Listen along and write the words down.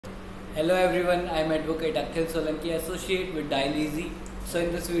Hello everyone, I am Advocate Akhil Solanki, Associate with Dialezee. So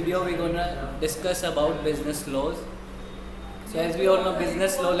in this video we're gonna discuss about business laws. So as we all know,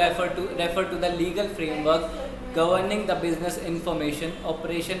 business law refer to the legal framework governing the business information,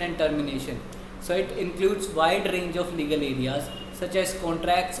 operation and termination. So it includes wide range of legal areas such as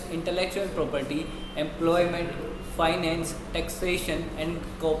contracts, intellectual property, employment, finance, taxation and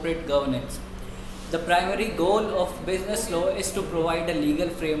corporate governance. The primary goal of business law is to provide a legal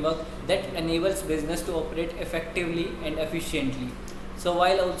framework that enables business to operate effectively and efficiently. So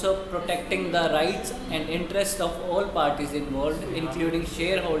while also protecting the rights and interests of all parties involved, including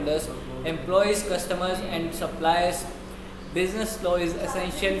shareholders, employees, customers and suppliers, business law is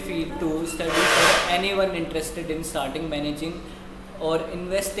essential field to study for anyone interested in starting, managing or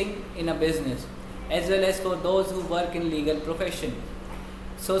investing in a business, as well as for those who work in legal profession.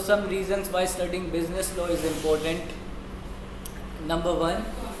 So some reasons why studying business law is important. Number one,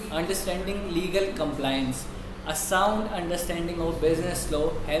 understanding legal compliance. A sound understanding of business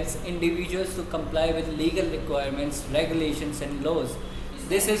law helps individuals to comply with legal requirements, regulations and laws.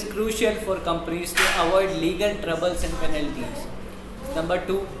 This is crucial for companies to avoid legal troubles and penalties. Number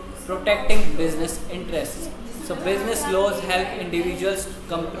two, protecting business interests. So business laws help individuals,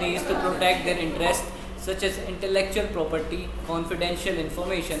 companies to protect their interests such as intellectual property, confidential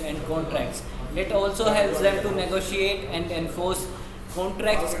information and contracts. It also helps them to negotiate and enforce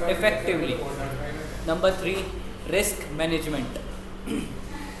contracts effectively. Number three, risk management.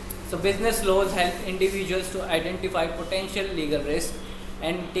 So business laws help individuals to identify potential legal risks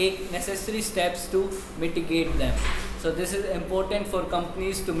and take necessary steps to mitigate them. So this is important for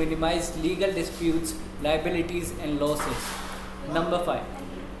companies to minimize legal disputes, liabilities and losses. Number five,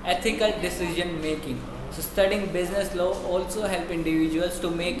 ethical decision making. So studying business law also help individuals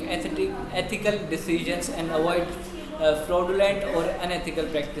to make ethical decisions and avoid fraudulent or unethical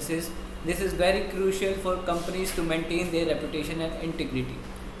practices. This is very crucial for companies to maintain their reputation and integrity.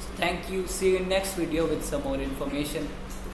 So thank you. See you in next video with some more information.